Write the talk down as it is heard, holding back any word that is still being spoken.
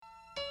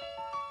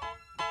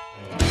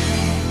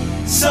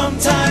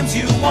Sometimes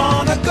you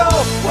wanna go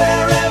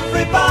where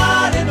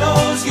everybody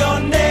knows your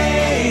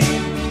name,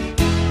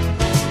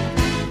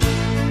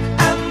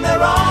 and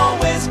they're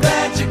always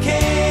glad you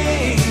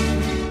came.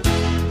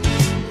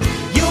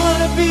 You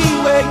wanna be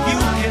where you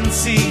can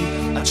see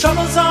our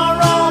troubles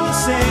are all the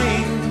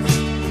same.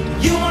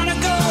 You wanna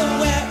go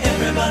where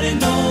everybody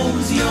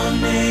knows your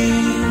name.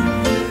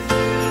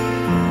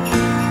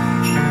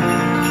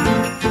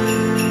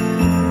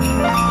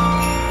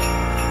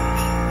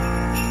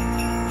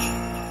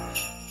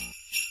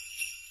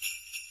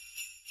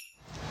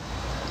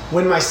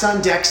 When my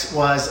son Dex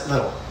was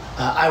little,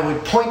 I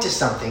would point to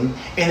something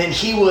and then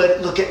he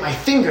would look at my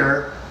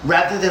finger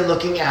rather than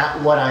looking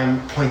at what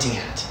I'm pointing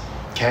at,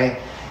 okay?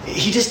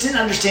 He just didn't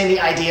understand the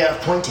idea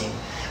of pointing.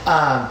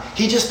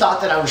 He just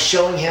thought that I was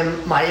showing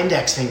him my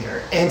index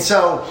finger. And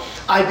so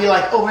I'd be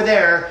like, over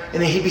there,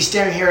 and then he'd be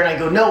staring here and I'd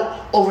go, no,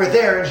 over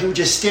there, and he would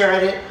just stare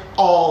at it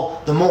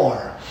all the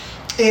more.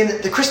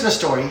 In the Christmas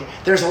story,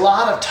 there's a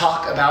lot of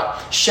talk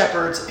about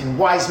shepherds and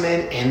wise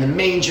men and the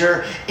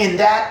manger, and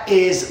that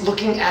is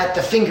looking at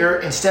the finger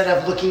instead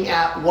of looking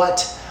at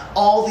what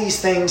all these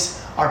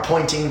things are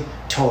pointing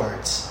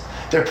towards.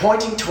 They're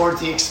pointing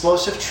towards the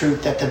explosive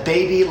truth that the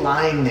baby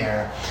lying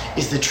there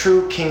is the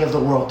true King of the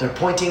world. They're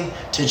pointing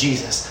to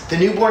Jesus, the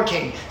newborn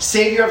King,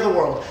 Savior of the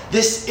world.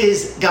 This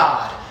is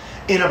God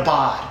in a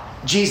bod,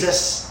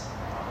 Jesus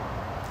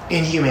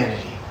in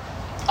humanity,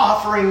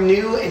 offering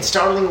new and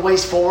startling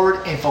ways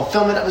forward and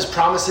fulfillment of his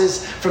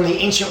promises from the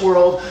ancient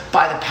world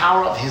by the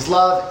power of his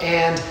love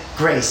and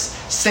grace.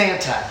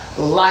 Santa,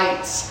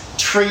 lights,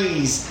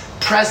 trees,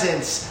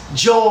 presents,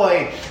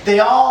 joy, they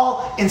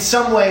all in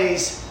some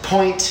ways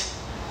point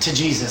to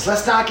Jesus.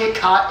 Let's not get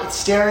caught at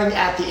staring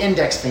at the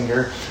index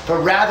finger, but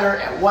rather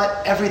at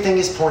what everything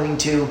is pointing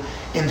to,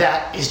 and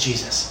that is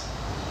Jesus.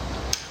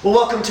 Well,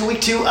 welcome to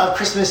week 2 of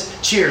Christmas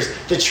Cheers,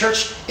 the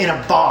church in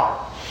a bar.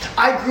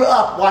 I grew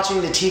up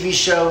watching the TV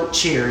show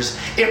Cheers.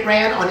 It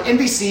ran on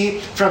NBC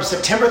from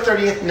September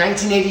 30th,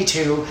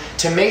 1982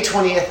 to May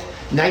 20th,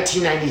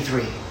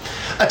 1993.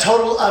 A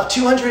total of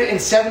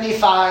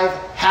 275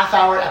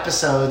 half-hour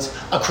episodes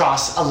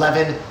across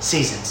 11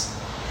 seasons.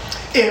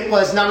 It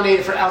was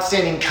nominated for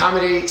Outstanding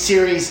Comedy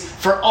Series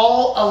for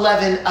all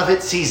 11 of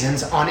its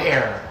seasons on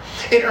air.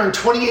 It earned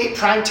 28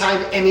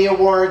 Primetime Emmy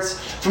Awards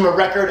from a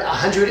record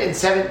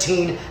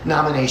 117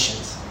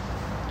 nominations.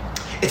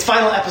 Its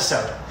final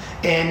episode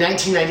in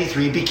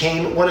 1993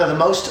 became one of the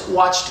most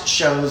watched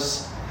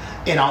shows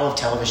in all of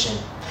television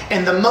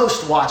and the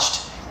most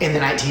watched in the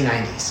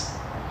 1990s.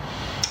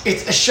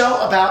 It's a show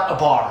about a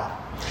bar,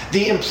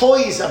 the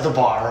employees of the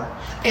bar,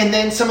 and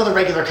then some of the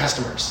regular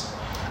customers.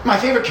 My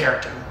favorite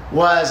character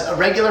was a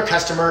regular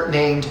customer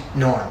named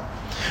Norm.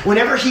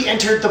 Whenever he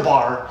entered the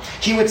bar,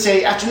 he would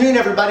say, "Afternoon,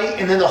 everybody,"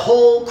 and then the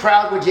whole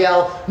crowd would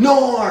yell,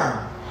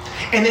 "Norm!"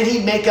 And then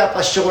he'd make up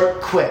a short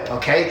quip,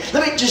 okay?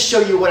 Let me just show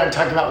you what I'm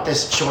talking about with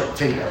this short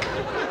video.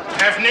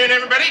 Afternoon,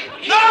 everybody.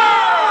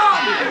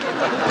 Norm!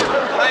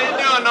 How you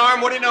doing,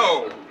 Norm? What do you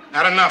know?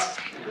 Not enough.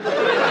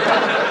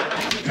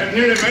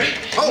 Afternoon, everybody.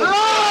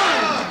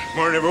 Oh!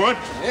 Morning, everyone.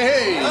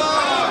 Hey!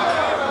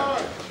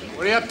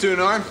 What are you up to,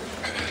 Norm?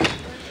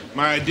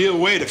 My ideal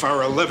weight if I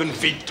were 11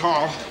 feet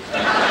tall.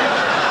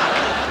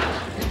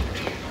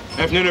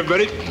 Afternoon,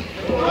 everybody.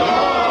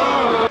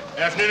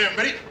 Afternoon,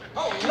 everybody.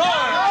 Oh,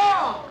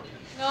 Norm!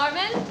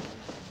 Norman?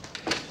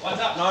 What's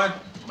up, Norm?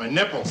 My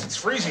nipples. It's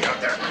freezing out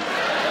there.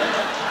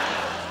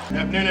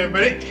 Afternoon,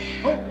 everybody.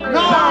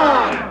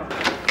 Norm!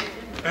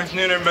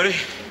 Afternoon, everybody.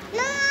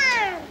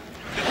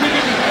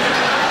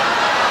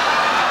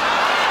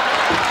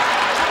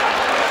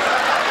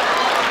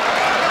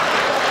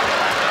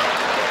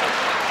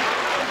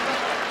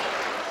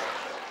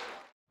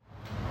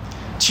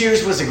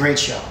 Cheers was a great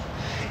show.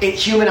 It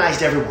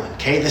humanized everyone,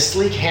 okay? The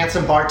sleek,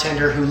 handsome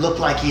bartender who looked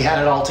like he had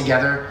it all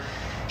together,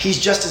 he's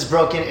just as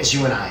broken as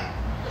you and I.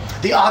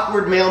 The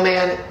awkward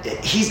mailman,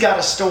 he's got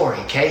a story,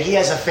 okay? He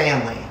has a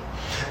family.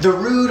 The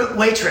rude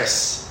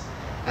waitress,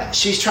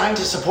 she's trying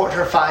to support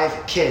her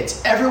 5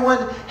 kids.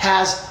 Everyone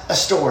has a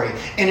story.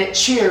 And at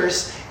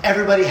Cheers,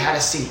 everybody had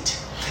a seat.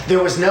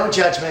 There was no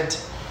judgment.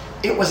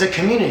 It was a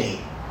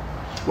community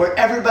where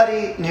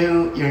everybody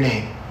knew your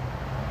name.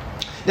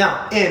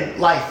 Now, in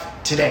life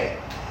today,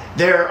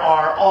 there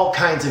are all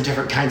kinds of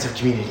different kinds of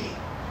community,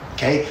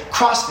 okay?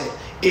 CrossFit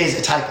is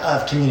a type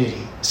of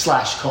community /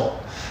 cult,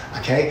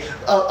 okay?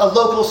 A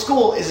local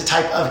school is a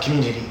type of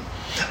community.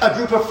 A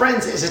group of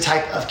friends is a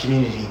type of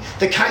community.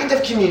 The kind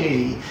of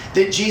community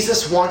that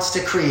Jesus wants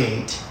to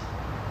create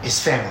is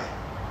family.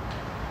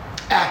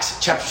 Acts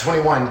chapter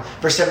 21,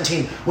 verse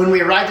 17. When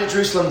we arrived at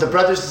Jerusalem, the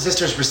brothers and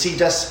sisters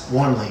received us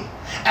warmly.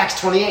 Acts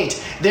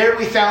 28. There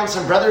we found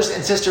some brothers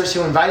and sisters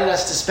who invited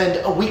us to spend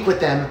a week with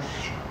them,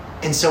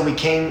 and so we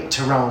came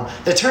to Rome.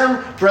 The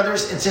term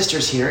brothers and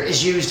sisters here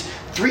is used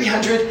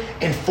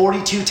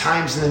 342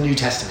 times in the New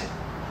Testament.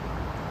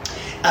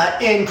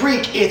 In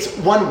Greek, it's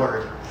one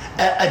word,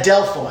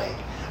 adelphoi.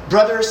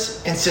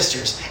 brothers and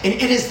sisters. And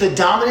it is the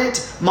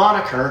dominant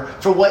moniker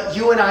for what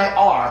you and I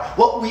are,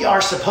 what we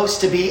are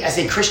supposed to be as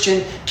a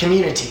Christian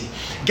community.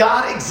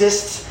 God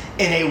exists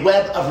in a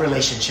web of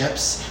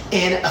relationships,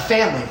 in a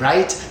family,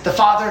 right? The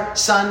Father,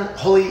 Son,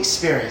 Holy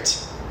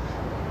Spirit.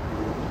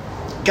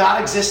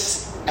 God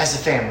exists as a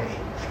family.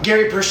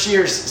 Gary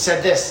Breshears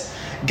said this: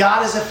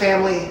 God is a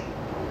family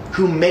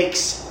who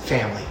makes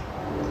family.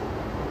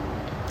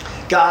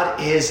 God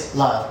is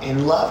love,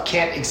 and love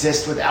can't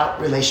exist without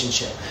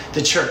relationship.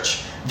 The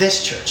church,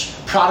 this church,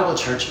 Prodigal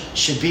Church,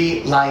 should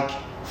be like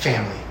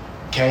family,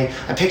 okay?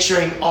 I'm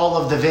picturing all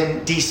of the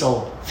Vin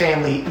Diesel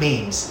family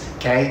memes,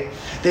 okay?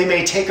 They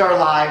may take our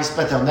lives,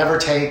 but they'll never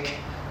take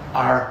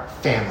our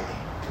family.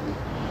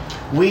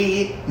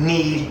 We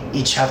need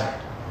each other.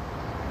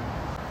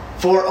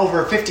 For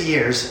over 50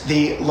 years,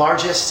 the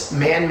largest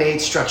man-made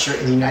structure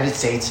in the United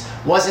States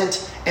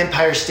wasn't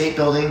Empire State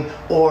Building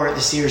or the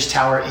Sears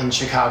Tower in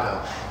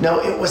Chicago. No,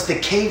 it was the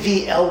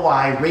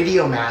KVLY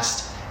radio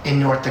mast in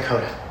North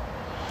Dakota.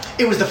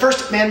 It was the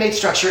first man-made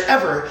structure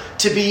ever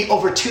to be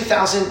over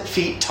 2,000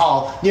 feet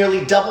tall,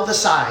 nearly double the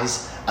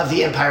size of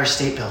the Empire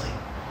State Building.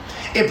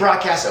 It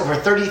broadcasts over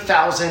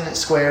 30,000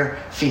 square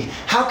feet.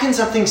 How can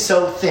something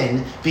so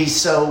thin be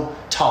so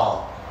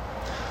tall?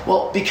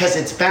 Well, because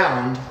it's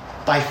bound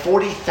by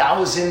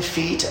 40,000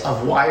 feet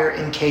of wire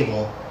and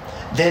cable,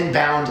 then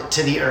bound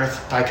to the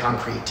earth by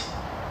concrete.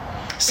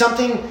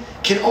 Something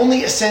can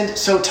only ascend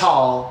so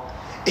tall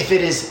if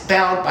it is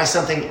bound by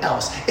something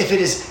else, if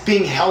it is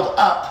being held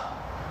up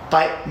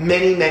by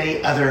many,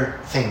 many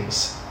other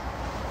things.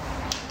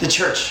 The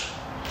church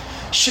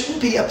shouldn't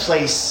be a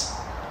place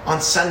on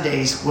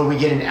Sundays where we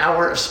get an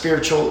hour of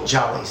spiritual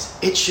jollies.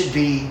 It should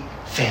be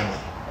family.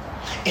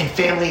 And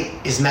family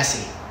is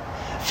messy.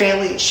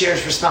 Family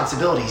shares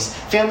responsibilities.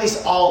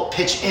 Families all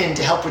pitch in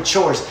to help with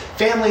chores.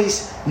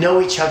 Families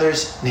know each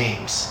other's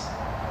names.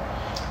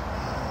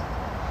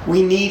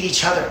 We need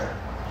each other.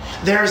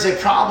 There is a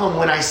problem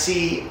when I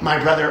see my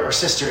brother or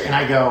sister and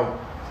I go,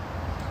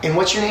 "And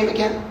what's your name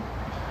again?"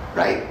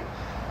 Right?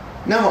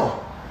 No.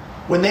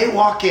 When they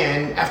walk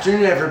in,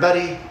 "Afternoon,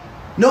 everybody,"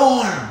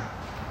 Norm.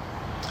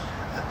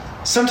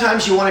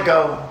 Sometimes you want to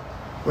go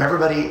where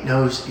everybody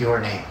knows your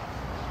name.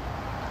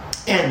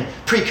 And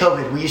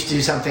pre-COVID, we used to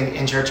do something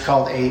in church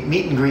called a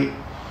meet and greet.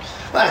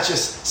 Well, it's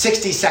just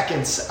 60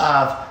 seconds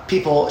of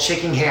people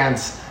shaking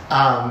hands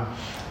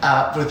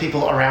with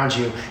people around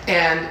you.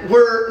 And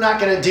we're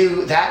not going to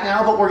do that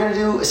now, but we're going to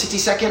do a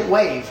 60-second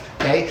wave,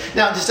 okay?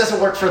 Now, this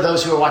doesn't work for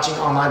those who are watching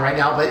online right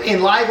now, but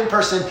in live in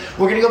person,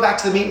 we're going to go back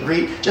to the meet and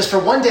greet just for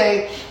one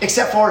day,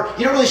 except for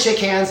you don't really shake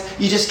hands,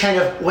 you just kind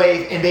of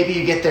wave and maybe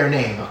you get their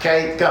name,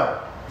 okay? Go.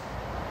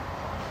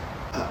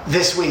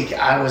 This week,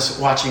 I was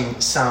watching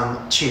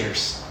some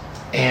Cheers,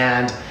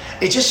 and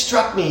it just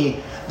struck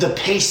me the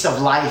pace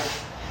of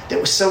life that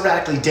was so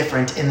radically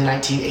different in the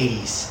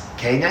 1980s.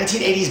 Okay,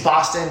 1980s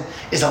Boston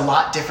is a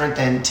lot different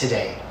than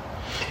today.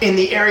 In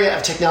the area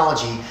of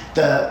technology,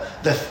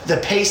 the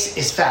pace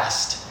is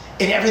fast,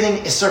 and everything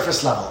is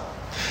surface level.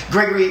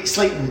 Gregory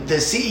Slayton, the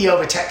CEO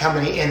of a tech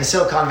company in the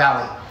Silicon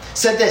Valley,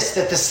 said this,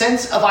 that the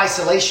sense of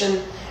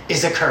isolation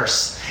is a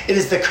curse. It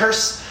is the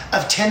curse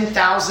of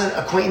 10,000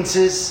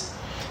 acquaintances.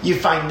 You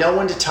find no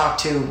one to talk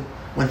to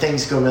when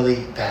things go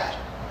really bad.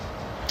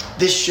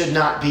 This should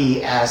not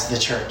be as the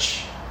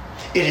church.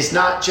 It is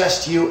not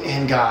just you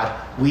and God.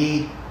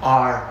 We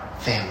are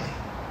family.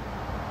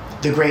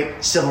 The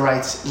great civil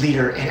rights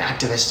leader and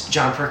activist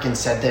John Perkins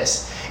said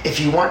this: "If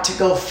you want to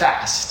go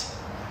fast,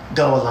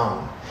 go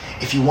alone.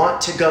 If you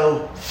want to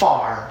go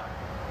far,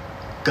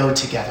 go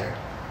together."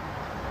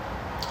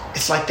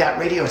 It's like that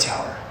radio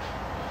tower.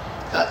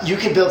 You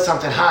can build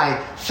something high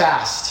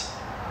fast,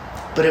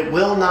 but it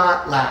will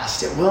not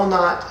last. It will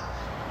not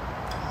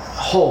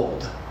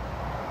hold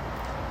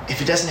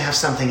if it doesn't have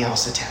something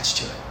else attached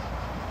to it.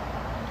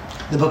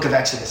 The book of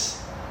Exodus,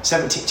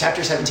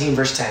 chapter 17,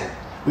 verse 10,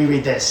 we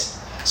read this: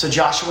 "So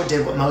Joshua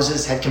did what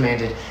Moses had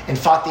commanded and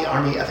fought the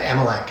army of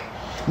Amalek.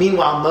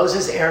 Meanwhile,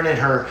 Moses, Aaron, and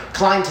Hur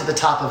climbed to the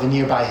top of a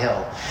nearby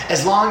hill.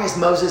 As long as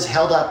Moses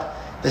held up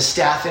the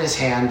staff in his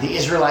hand, the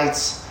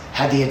Israelites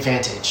had the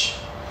advantage.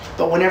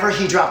 But whenever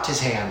he dropped his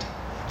hand,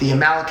 the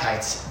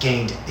Amalekites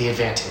gained the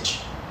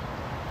advantage.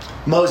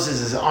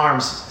 Moses'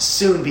 arms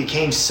soon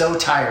became so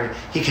tired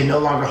he could no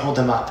longer hold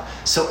them up.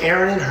 So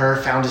Aaron and Hur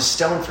found a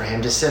stone for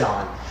him to sit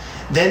on.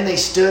 Then they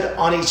stood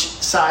on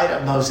each side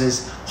of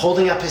Moses,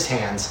 holding up his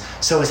hands.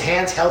 So his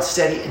hands held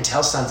steady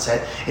until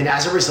sunset, and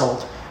as a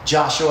result,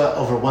 Joshua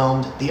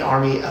overwhelmed the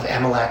army of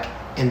Amalek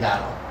in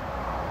battle."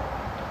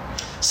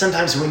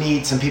 Sometimes we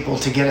need some people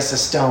to get us a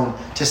stone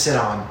to sit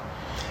on,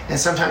 and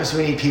sometimes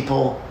we need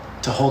people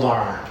to hold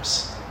our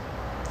arms.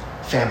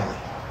 Family.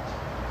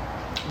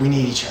 We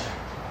need each other.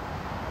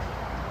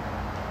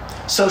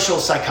 Social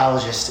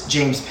psychologist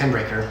James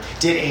Penbreaker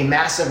did a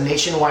massive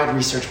nationwide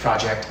research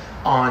project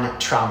on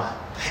trauma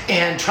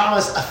and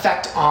trauma's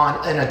effect on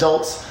an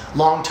adult's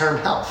long-term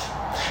health.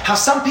 How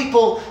some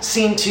people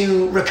seem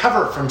to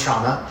recover from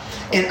trauma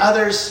and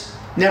others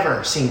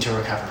never seem to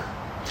recover.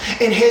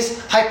 And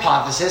his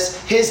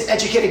hypothesis, his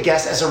educated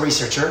guess as a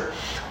researcher,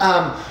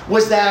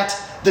 was that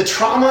the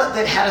trauma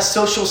that had a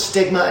social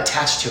stigma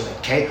attached to it,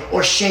 okay,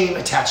 or shame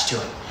attached to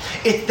it,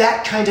 it's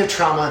that kind of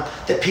trauma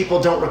that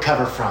people don't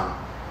recover from,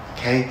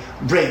 okay?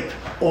 Rape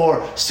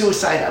or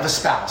suicide of a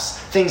spouse,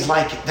 things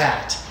like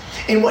that.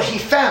 And what he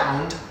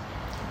found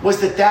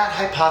was that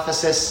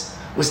hypothesis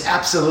was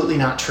absolutely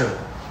not true.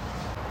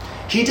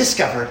 He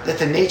discovered that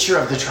the nature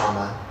of the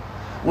trauma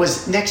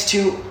was next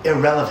to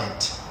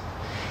irrelevant.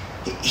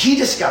 He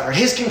discovered,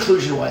 his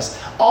conclusion was,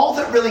 all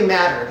that really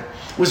mattered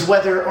was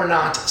whether or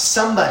not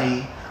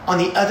somebody on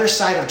the other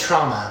side of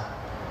trauma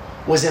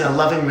was in a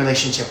loving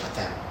relationship with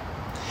them.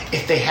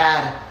 If they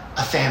had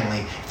a family,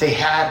 if they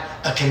had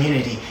a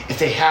community, if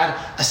they had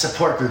a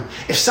support group,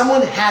 if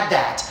someone had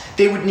that,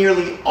 they would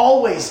nearly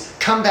always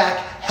come back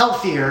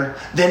healthier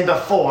than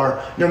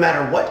before, no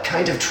matter what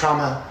kind of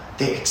trauma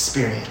they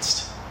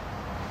experienced.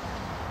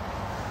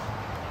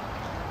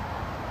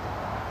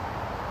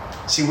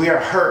 See, we are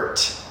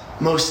hurt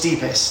most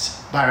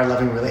deepest by our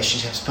loving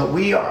relationships, but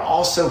we are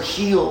also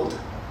healed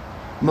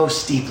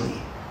most deeply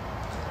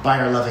by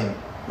our loving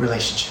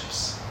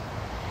relationships.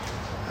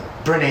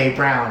 Brené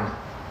Brown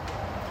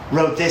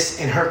wrote this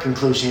in her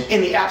conclusion: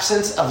 in the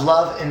absence of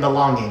love and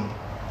belonging,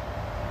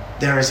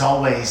 there is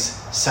always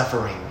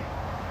suffering.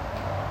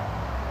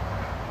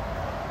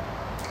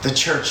 The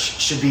church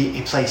should be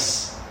a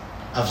place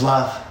of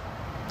love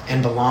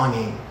and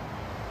belonging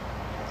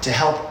to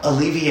help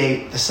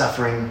alleviate the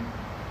suffering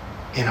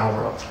in our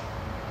world.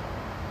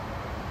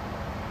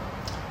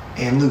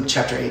 In Luke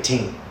chapter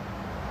 18,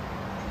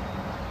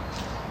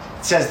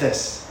 it says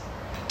this: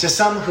 to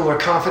some who were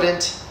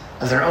confident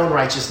of their own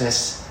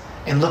righteousness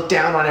and looked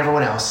down on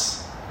everyone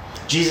else,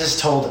 Jesus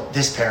told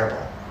this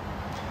parable.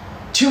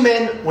 2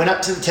 men went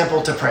up to the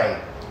temple to pray,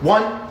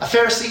 one a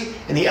Pharisee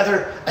and the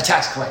other a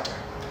tax collector.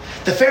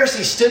 The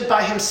Pharisee stood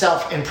by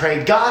himself and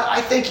prayed, God,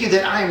 I thank you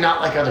that I am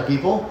not like other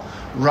people,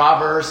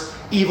 robbers,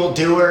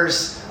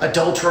 evildoers,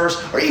 adulterers,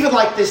 or even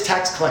like this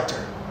tax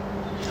collector.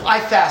 I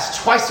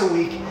fast twice a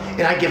week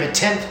and I give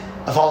 1/10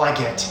 of all I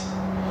get.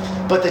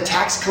 But the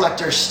tax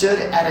collector stood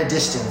at a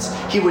distance.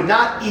 He would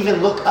not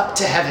even look up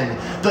to heaven,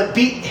 but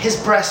beat his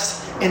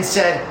breast and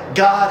said,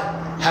 God,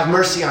 have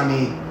mercy on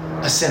me,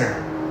 a sinner.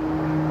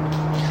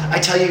 I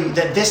tell you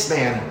that this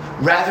man,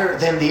 rather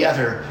than the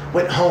other,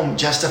 went home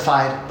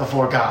justified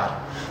before God.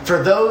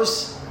 For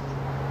those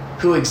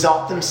who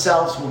exalt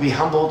themselves will be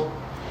humbled,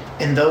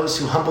 and those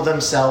who humble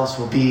themselves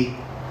will be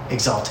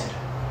exalted.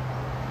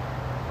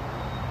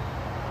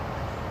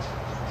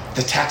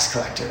 The tax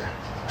collector,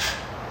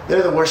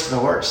 they're the worst of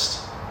the worst.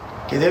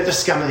 Okay, they're the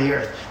scum of the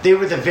earth. They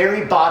were the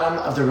very bottom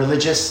of the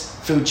religious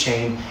food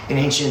chain in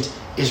ancient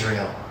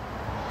Israel.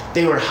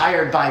 They were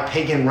hired by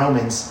pagan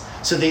Romans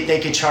so they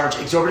could charge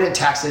exorbitant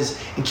taxes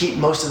and keep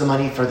most of the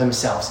money for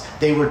themselves.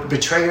 They were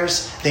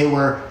betrayers. They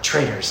were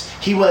traitors.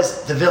 He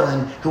was the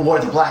villain who wore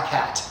the black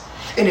hat.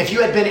 And if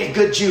you had been a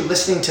good Jew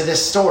listening to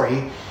this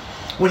story,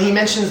 when he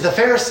mentions the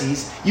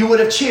Pharisees, you would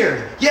have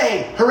cheered,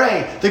 yay,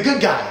 hooray, the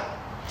good guy.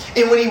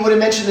 And when he would have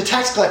mentioned the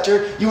tax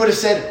collector, you would have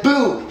said,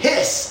 boo,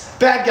 hiss,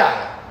 bad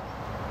guy.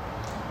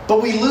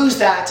 But we lose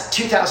that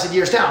 2,000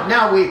 years down.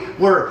 Now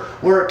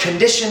we're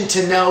conditioned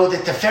to know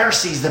that the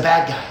Pharisee's the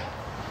bad guy.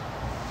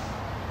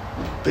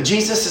 But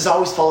Jesus is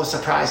always full of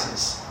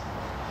surprises.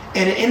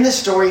 And in this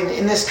story and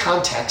in this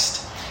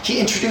context, he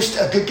introduced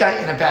a good guy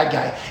and a bad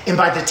guy. And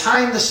by the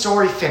time the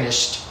story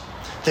finished,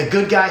 the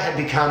good guy had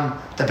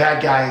become the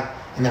bad guy,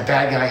 and the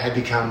bad guy had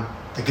become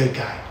the good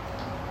guy.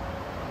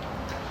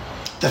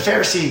 The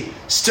Pharisee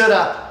stood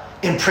up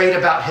and prayed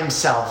about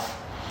himself,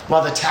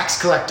 while the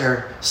tax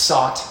collector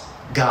sought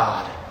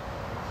God.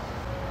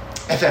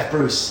 F.F.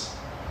 Bruce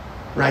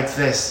writes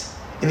this: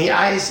 in the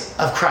eyes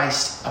of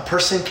Christ, a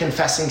person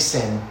confessing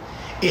sin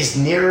is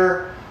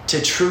nearer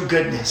to true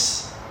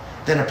goodness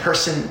than a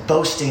person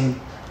boasting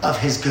of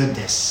his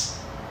goodness.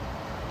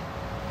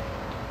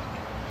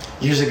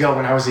 Years ago,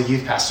 when I was a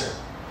youth pastor,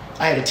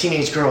 I had a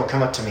teenage girl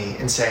come up to me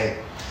and say,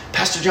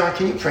 Pastor John,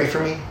 can you pray for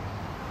me?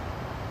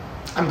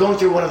 I'm going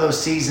through one of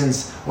those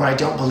seasons where I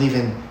don't believe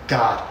in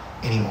God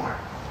anymore.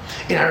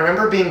 And I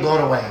remember being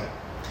blown away.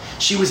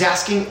 She was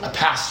asking a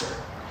pastor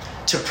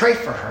to pray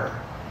for her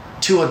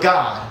to a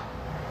God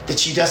that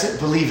she doesn't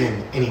believe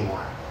in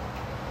anymore.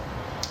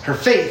 Her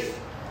faith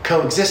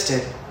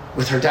coexisted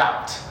with her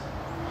doubt.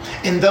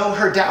 And though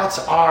her doubts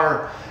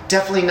are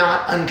definitely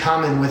not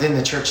uncommon within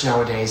the church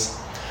nowadays,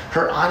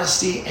 her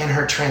honesty and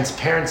her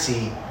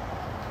transparency,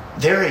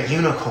 they're a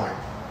unicorn.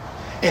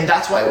 And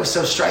that's why it was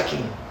so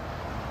striking.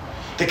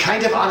 The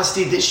kind of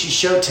honesty that she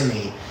showed to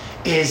me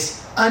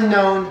is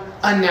unknown,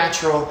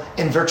 unnatural,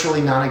 and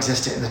virtually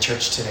non-existent in the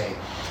church today.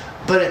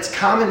 But it's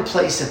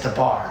commonplace at the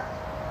bar.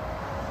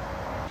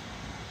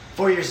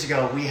 4 years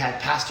ago, we had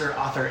pastor,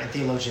 author, and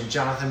theologian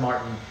Jonathan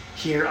Martin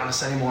here on a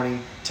Sunday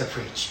morning to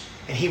preach.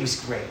 And he was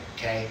great,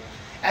 okay?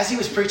 As he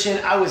was preaching,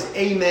 I was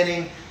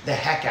amening the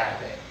heck out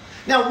of it.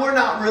 Now, we're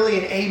not really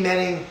an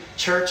amening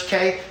church,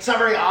 okay? It's not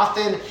very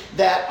often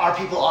that our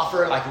people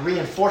offer like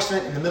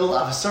reinforcement in the middle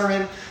of a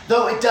sermon,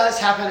 though it does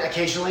happen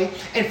occasionally.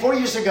 And 4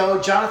 years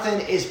ago, Jonathan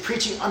is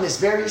preaching on this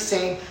very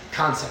same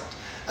concept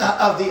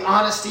of the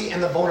honesty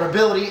and the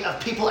vulnerability of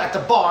people at the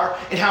bar,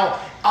 and how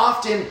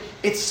often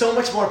it's so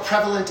much more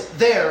prevalent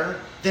there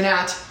than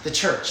at the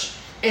church.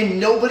 And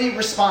nobody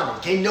responded,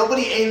 okay?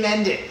 Nobody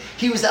amened it.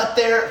 He was up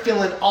there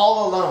feeling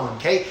all alone,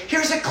 okay?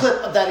 Here's a clip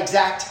of that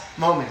exact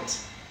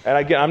moment. And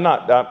again, I'm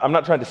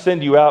not trying to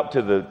send you out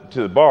to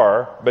the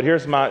bar, but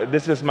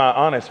this is my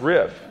honest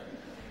riff.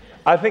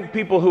 I think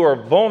people who are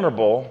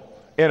vulnerable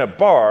in a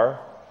bar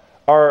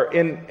are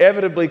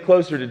inevitably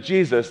closer to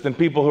Jesus than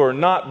people who are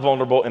not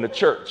vulnerable in a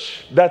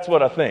church. That's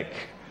what I think.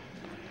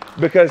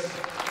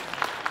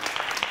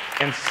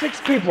 And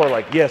 6 people are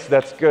like, yes,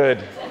 that's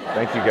good.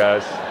 Thank you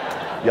guys.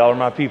 Y'all are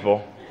my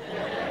people.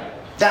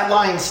 That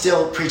line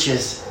still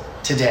preaches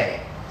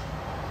today.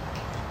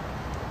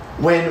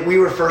 When we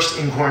were first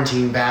in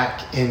quarantine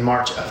back in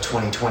March of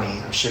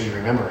 2020, I'm sure you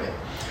remember it,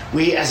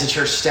 we as a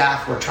church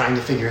staff were trying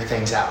to figure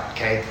things out,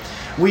 okay?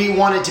 We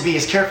wanted to be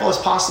as careful as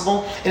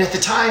possible, and at the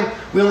time,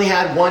 we only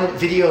had one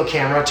video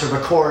camera to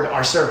record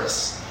our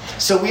service.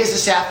 So we as a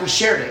staff, we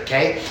shared it,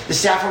 okay? The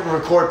staff would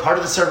record part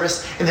of the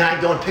service, and then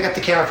I'd go and pick up the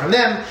camera from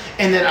them,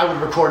 and then I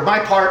would record my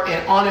part,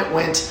 and on it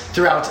went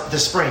throughout the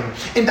spring.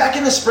 And back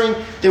in the spring,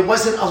 there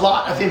wasn't a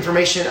lot of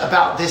information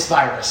about this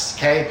virus,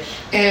 okay?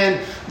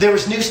 And there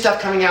was new stuff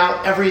coming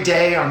out every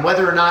day on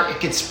whether or not it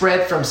could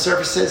spread from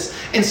surfaces.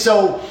 And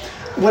so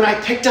when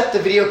I picked up the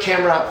video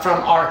camera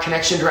from our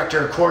connection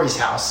director, Corey's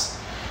house,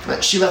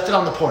 she left it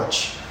on the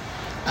porch.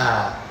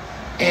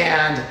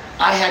 And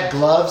I had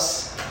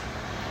gloves.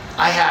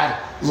 I had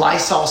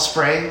Lysol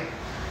spray.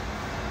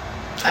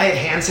 I had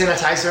hand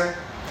sanitizer.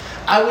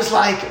 I was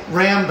like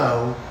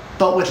Rambo,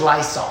 but with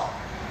Lysol,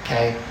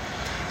 okay?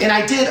 And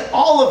I did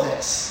all of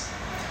this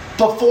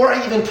before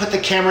I even put the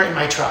camera in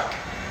my truck,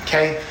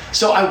 okay?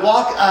 So I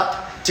walk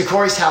up to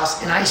Corey's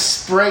house and I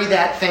spray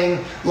that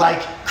thing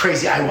like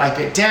crazy. I wipe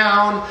it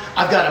down.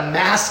 I've got a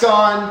mask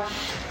on,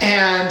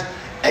 and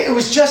it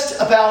was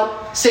just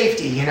about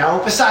safety, you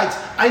know? Besides,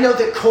 I know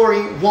that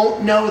Corey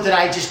won't know that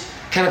I just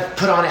kind of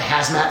put on a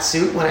hazmat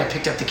suit when I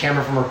picked up the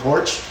camera from her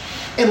porch.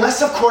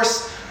 Unless, of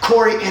course,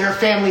 Corey and her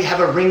family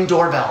have a Ring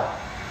doorbell,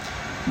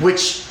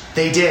 which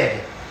they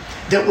did,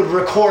 that would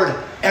record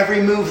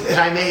every move that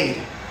I made,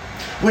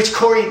 which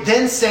Corey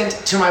then sent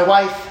to my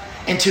wife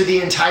and to the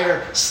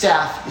entire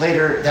staff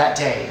later that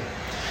day.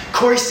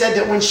 Corey said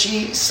that when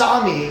she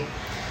saw me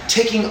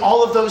taking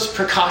all of those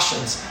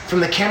precautions from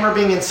the camera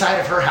being inside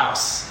of her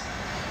house,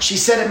 she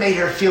said it made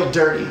her feel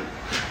dirty.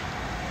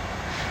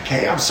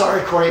 Okay, I'm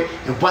sorry, Corey,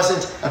 it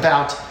wasn't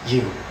about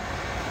you.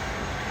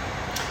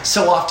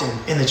 So often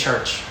in the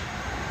church,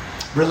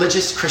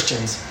 religious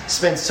Christians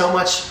spend so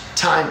much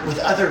time with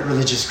other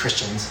religious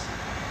Christians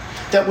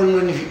that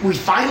when we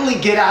finally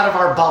get out of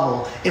our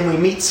bubble and we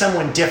meet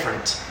someone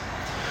different,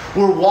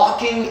 we're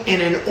walking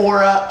in an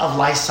aura of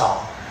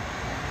Lysol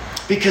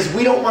because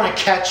we don't want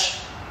to catch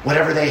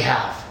whatever they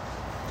have.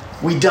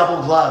 We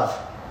double glove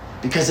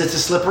because it's a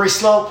slippery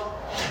slope.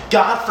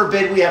 God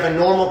forbid we have a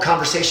normal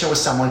conversation with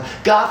someone.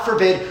 God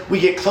forbid we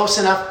get close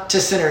enough to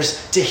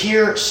sinners to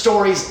hear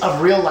stories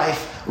of real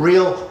life,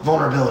 real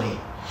vulnerability.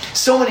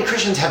 So many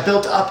Christians have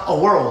built up a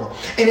world,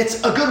 and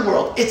it's a good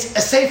world. It's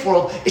a safe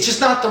world. It's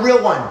just not the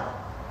real one.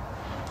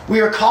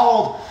 We are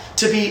called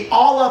to be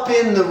all up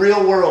in the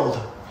real world,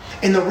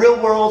 and the real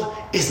world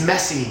is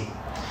messy.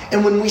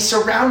 And when we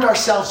surround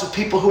ourselves with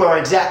people who are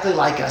exactly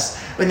like us,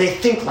 when they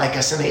think like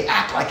us and they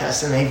act like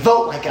us and they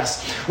vote like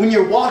us, when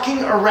you're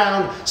walking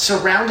around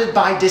surrounded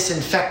by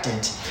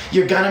disinfectant,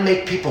 you're gonna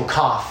make people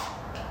cough,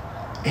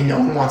 and no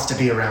one wants to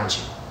be around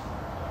you.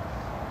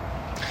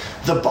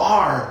 The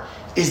bar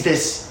is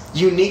this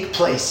unique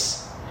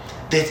place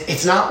that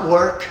it's not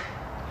work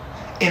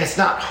and it's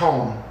not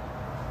home,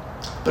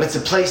 but it's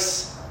a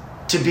place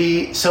to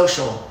be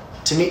social,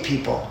 to meet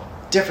people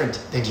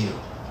different than you.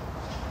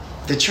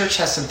 The church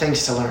has some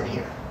things to learn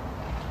here.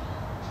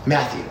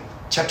 Matthew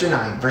chapter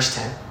 9, verse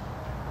 10.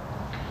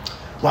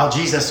 While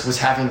Jesus was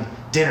having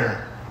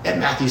dinner at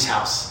Matthew's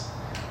house,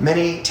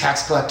 many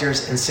tax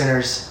collectors and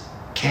sinners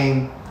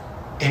came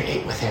and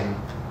ate with him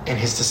and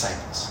his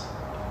disciples.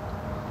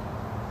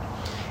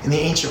 In the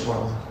ancient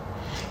world,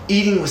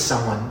 eating with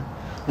someone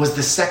was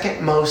the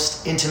second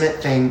most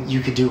intimate thing you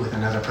could do with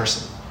another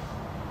person.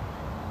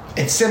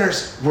 And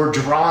sinners were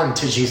drawn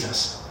to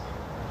Jesus.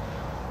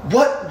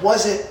 What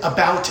was it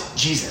about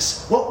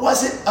Jesus? What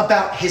was it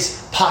about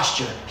his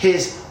posture,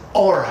 his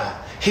aura,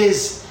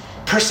 his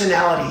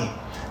personality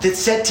that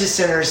said to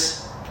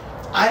sinners,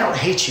 I don't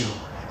hate you.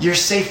 You're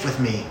safe with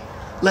me.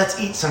 Let's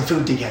eat some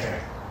food together.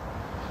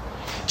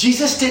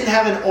 Jesus didn't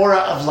have an aura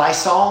of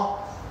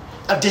Lysol,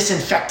 of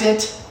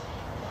disinfectant.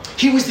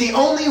 He was the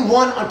only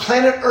one on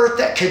planet Earth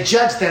that could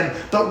judge them,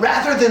 but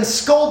rather than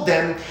scold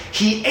them,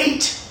 he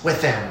ate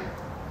with them.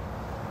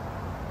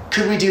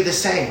 Could we do the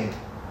same?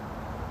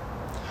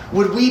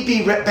 Would we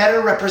be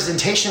better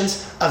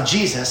representations of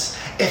Jesus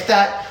if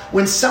that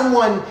when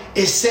someone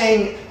is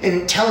saying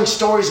and telling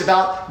stories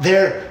about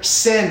their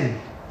sin,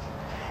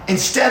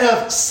 instead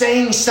of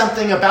saying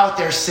something about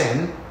their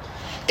sin,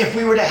 if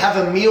we were to have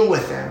a meal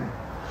with them,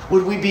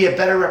 would we be a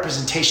better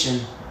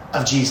representation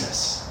of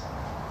Jesus?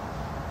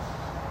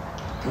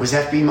 It was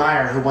F.B.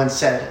 Meyer who once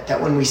said that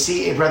when we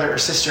see a brother or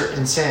sister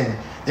in sin,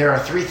 there are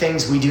 3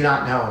 things we do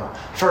not know.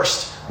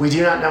 First, we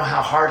do not know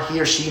how hard he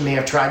or she may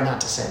have tried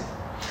not to sin.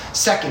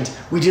 Second,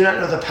 we do not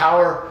know the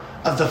power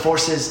of the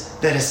forces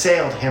that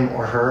assailed him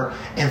or her.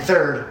 And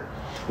third,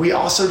 we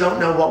also don't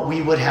know what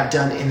we would have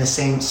done in the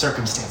same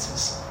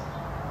circumstances.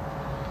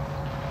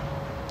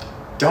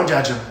 Don't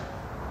judge them.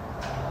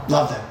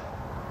 Love them.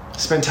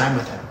 Spend time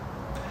with them.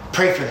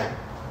 Pray for them.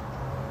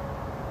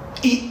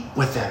 Eat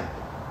with them.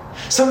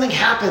 Something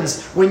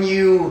happens when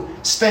you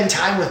spend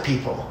time with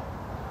people.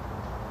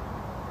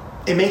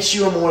 It makes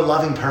you a more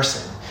loving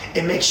person.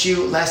 It makes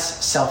you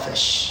less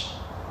selfish.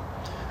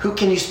 Who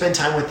can you spend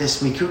time with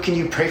this week? Who can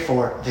you pray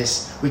for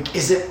this week?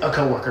 Is it a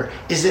coworker?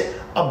 Is it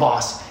a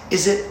boss?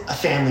 Is it a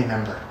family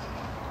member?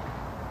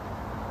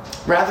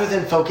 Rather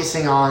than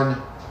focusing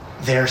on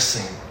their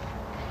sin,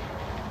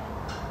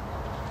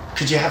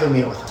 could you have a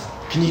meal with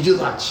them? Can you do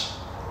lunch?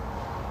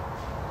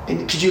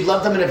 And could you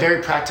love them in a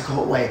very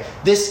practical way?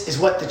 This is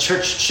what the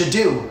church should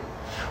do.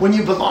 When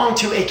you belong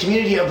to a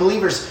community of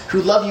believers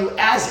who love you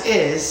as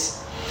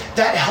is,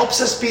 that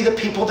helps us be the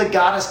people that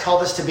God has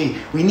called us to be.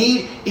 We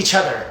need each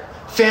other.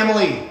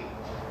 Family.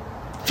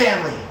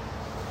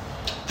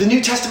 The New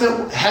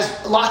Testament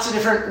has lots of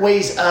different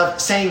ways of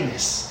saying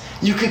this.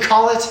 You could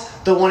call it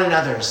the one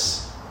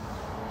another's.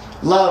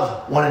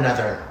 Love one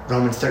another,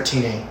 Romans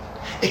 13:8.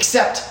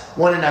 Accept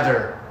one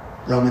another,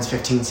 Romans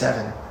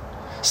 15:7.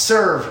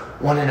 Serve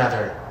one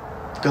another,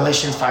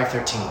 Galatians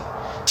 5:13.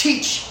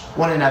 Teach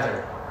one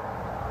another,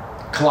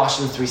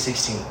 Colossians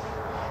 3:16.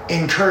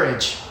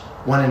 Encourage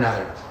one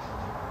another,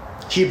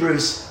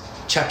 Hebrews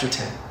chapter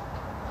 10.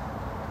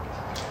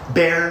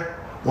 Bear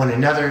one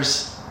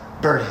another's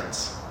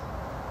burdens,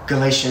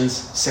 Galatians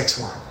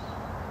 6:1.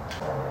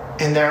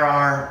 And there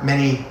are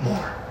many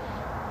more.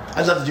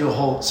 I'd love to do a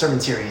whole sermon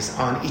series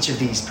on each of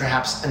these,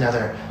 perhaps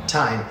another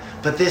time.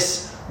 But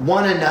this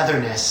one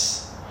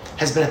anotherness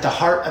has been at the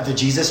heart of the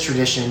Jesus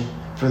tradition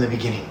from the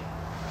beginning.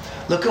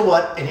 Look at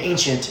what an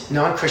ancient,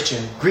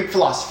 non-Christian Greek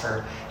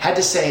philosopher had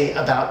to say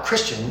about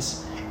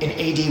Christians in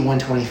AD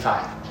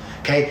 125.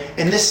 Okay,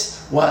 and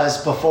this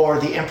was before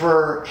the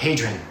Emperor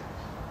Hadrian.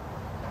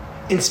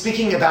 In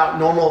speaking about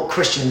normal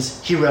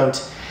Christians, he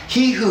wrote,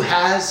 "He who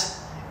has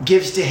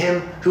gives to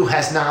him who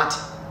has not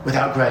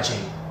without grudging.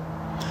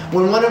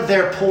 When one of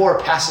their poor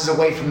passes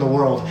away from the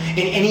world and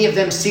any of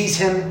them sees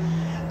him,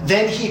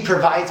 then he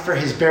provides for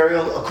his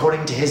burial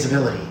according to his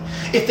ability.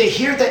 If they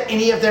hear that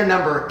any of their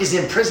number is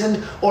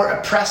imprisoned or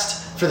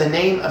oppressed for the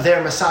name of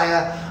their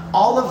Messiah,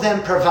 all of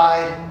them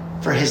provide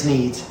for his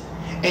needs.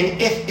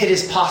 And if it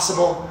is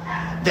possible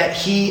that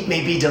he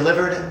may be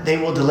delivered, they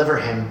will deliver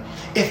him.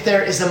 If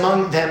there is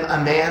among them a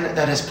man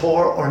that is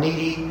poor or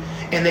needy,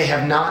 and they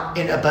have not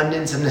in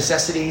abundance of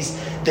necessities,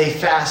 they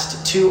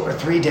fast 2 or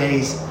 3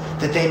 days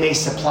that they may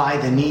supply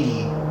the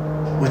needy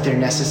with their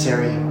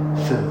necessary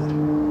food."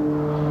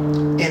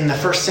 In the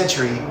first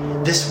century,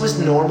 this was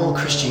normal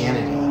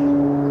Christianity.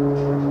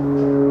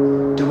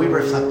 Do we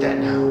reflect that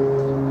now?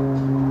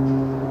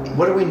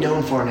 What are we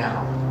known for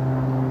now?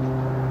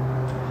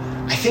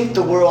 I think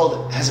the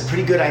world has a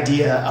pretty good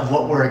idea of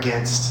what we're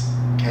against,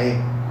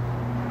 okay?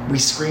 We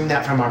scream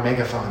that from our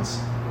megaphones.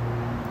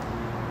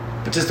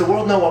 But does the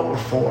world know what we're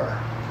for?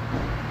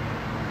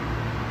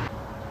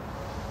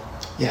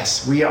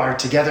 Yes, we are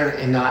together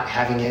and not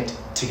having it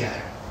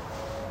together.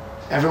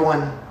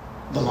 Everyone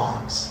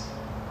belongs.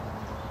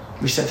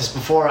 We said this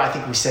before, I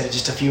think we said it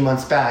just a few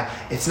months back.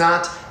 It's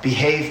not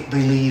behave,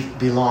 believe,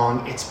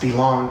 belong. It's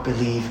belong,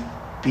 believe,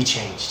 be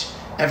changed.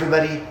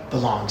 Everybody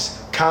belongs.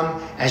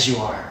 Come as you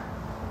are.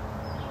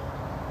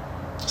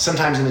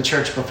 Sometimes in the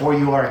church, before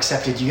you are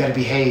accepted, you got to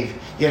behave.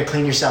 You got to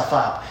clean yourself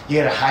up.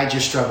 You got to hide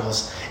your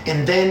struggles.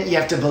 And then you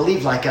have to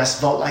believe like us,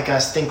 vote like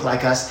us, think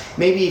like us,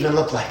 maybe even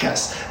look like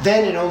us.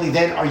 Then and only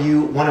then are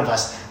you one of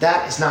us.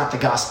 That is not the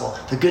gospel.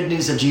 The good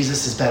news of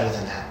Jesus is better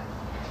than that.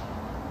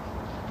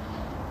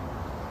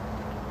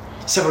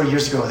 Several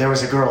years ago, there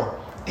was a girl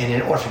in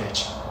an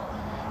orphanage.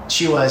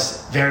 She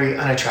was very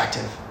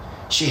unattractive.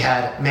 She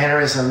had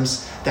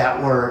mannerisms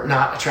that were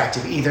not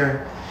attractive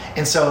either.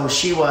 And so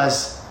she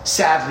was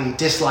sadly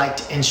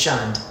disliked and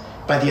shunned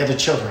by the other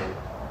children,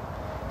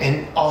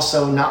 and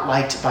also not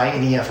liked by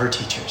any of her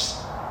teachers.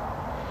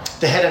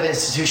 The head of the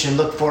institution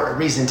looked for a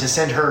reason to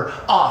send her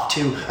off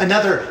to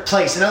another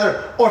place,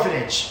 another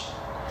orphanage.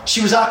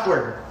 She was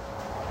awkward.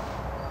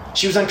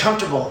 She was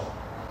uncomfortable.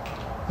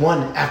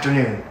 One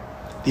afternoon,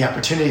 the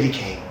opportunity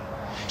came.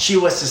 She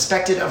was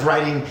suspected of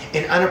writing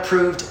an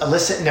unapproved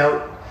illicit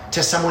note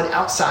to someone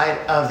outside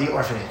of the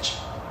orphanage.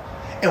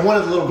 And one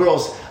of the little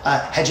girls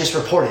had just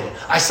reported,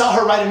 "I saw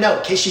her write a note,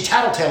 in case she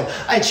tattletaled,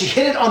 and she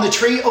hid it on the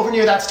tree over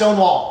near that stone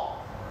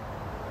wall."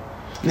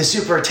 And the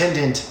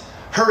superintendent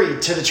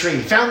hurried to the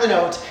tree, found the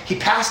note, he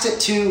passed it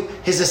to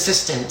his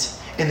assistant,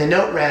 and the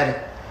note read,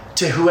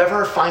 to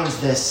whoever finds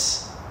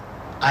this,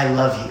 I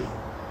love you.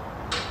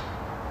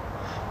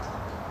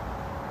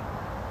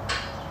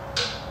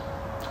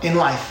 In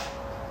life,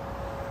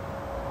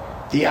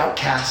 the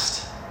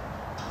outcast,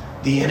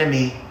 the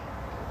enemy,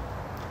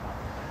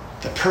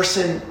 the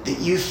person that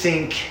you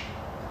think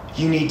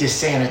you need to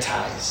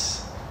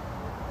sanitize,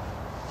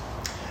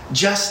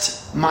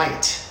 just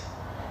might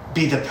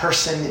be the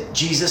person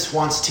Jesus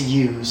wants to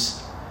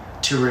use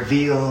to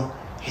reveal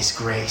his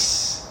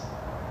grace,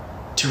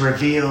 to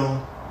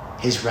reveal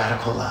his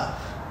radical love.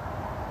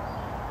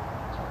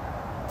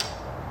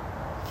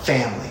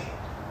 Family,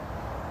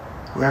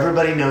 where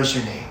everybody knows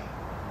your name.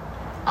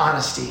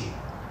 Honesty,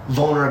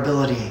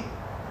 vulnerability,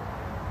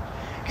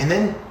 and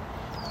then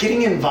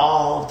getting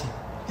involved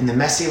in the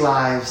messy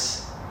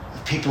lives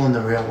of people in the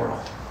real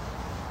world.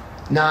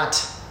 Not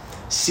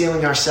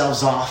sealing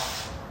ourselves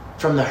off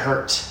from the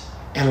hurt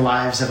and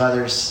lives of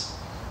others,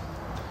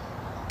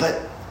 but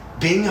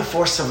being a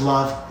force of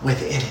love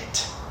within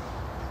it.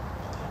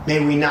 May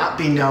we not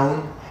be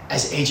known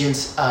as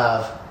agents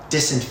of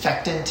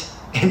disinfectant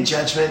and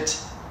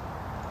judgment,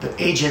 but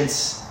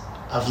agents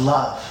of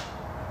love,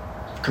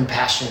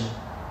 compassion,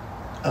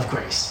 of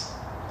grace,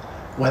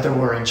 whether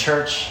we're in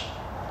church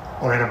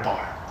or in a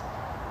bar.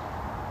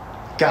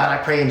 God, I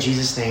pray in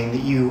Jesus' name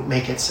that you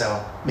make it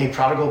so. May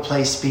Prodigal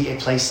Place be a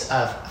place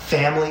of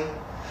family,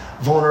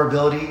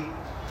 vulnerability,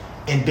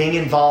 and being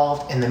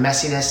involved in the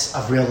messiness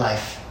of real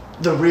life,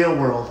 the real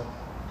world.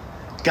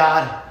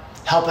 God,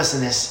 help us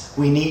in this.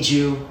 We need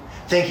you.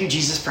 Thank you,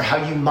 Jesus, for how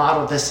you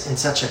modeled this in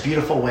such a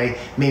beautiful way.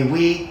 May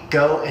we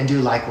go and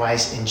do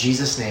likewise. In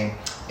Jesus' name,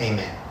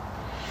 amen.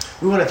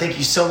 We want to thank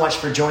you so much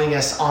for joining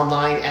us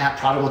online at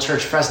Prodigal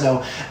Church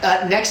Fresno.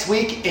 Next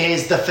week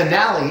is the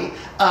finale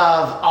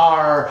of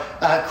our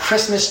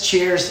Christmas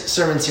Cheers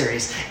sermon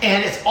series.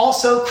 And it's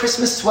also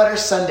Christmas Sweater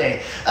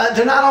Sunday.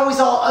 They're not always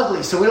all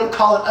ugly, so we don't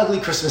call it Ugly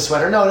Christmas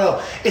Sweater.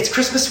 No. It's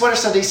Christmas Sweater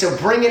Sunday, so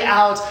bring it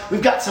out.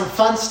 We've got some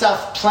fun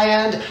stuff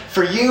planned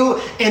for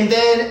you. And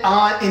then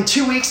in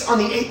 2 weeks, on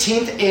the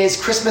 18th,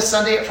 is Christmas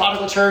Sunday at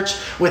Prodigal Church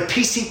with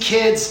PC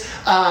Kids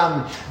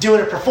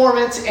doing a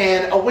performance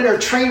and a winter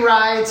train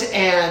rides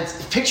and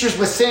pictures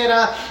with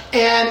Santa.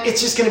 And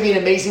it's just going to be an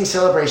amazing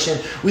celebration.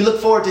 We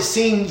look forward to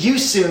seeing you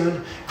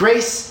soon.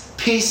 Grace,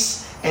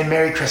 peace, and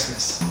Merry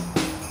Christmas.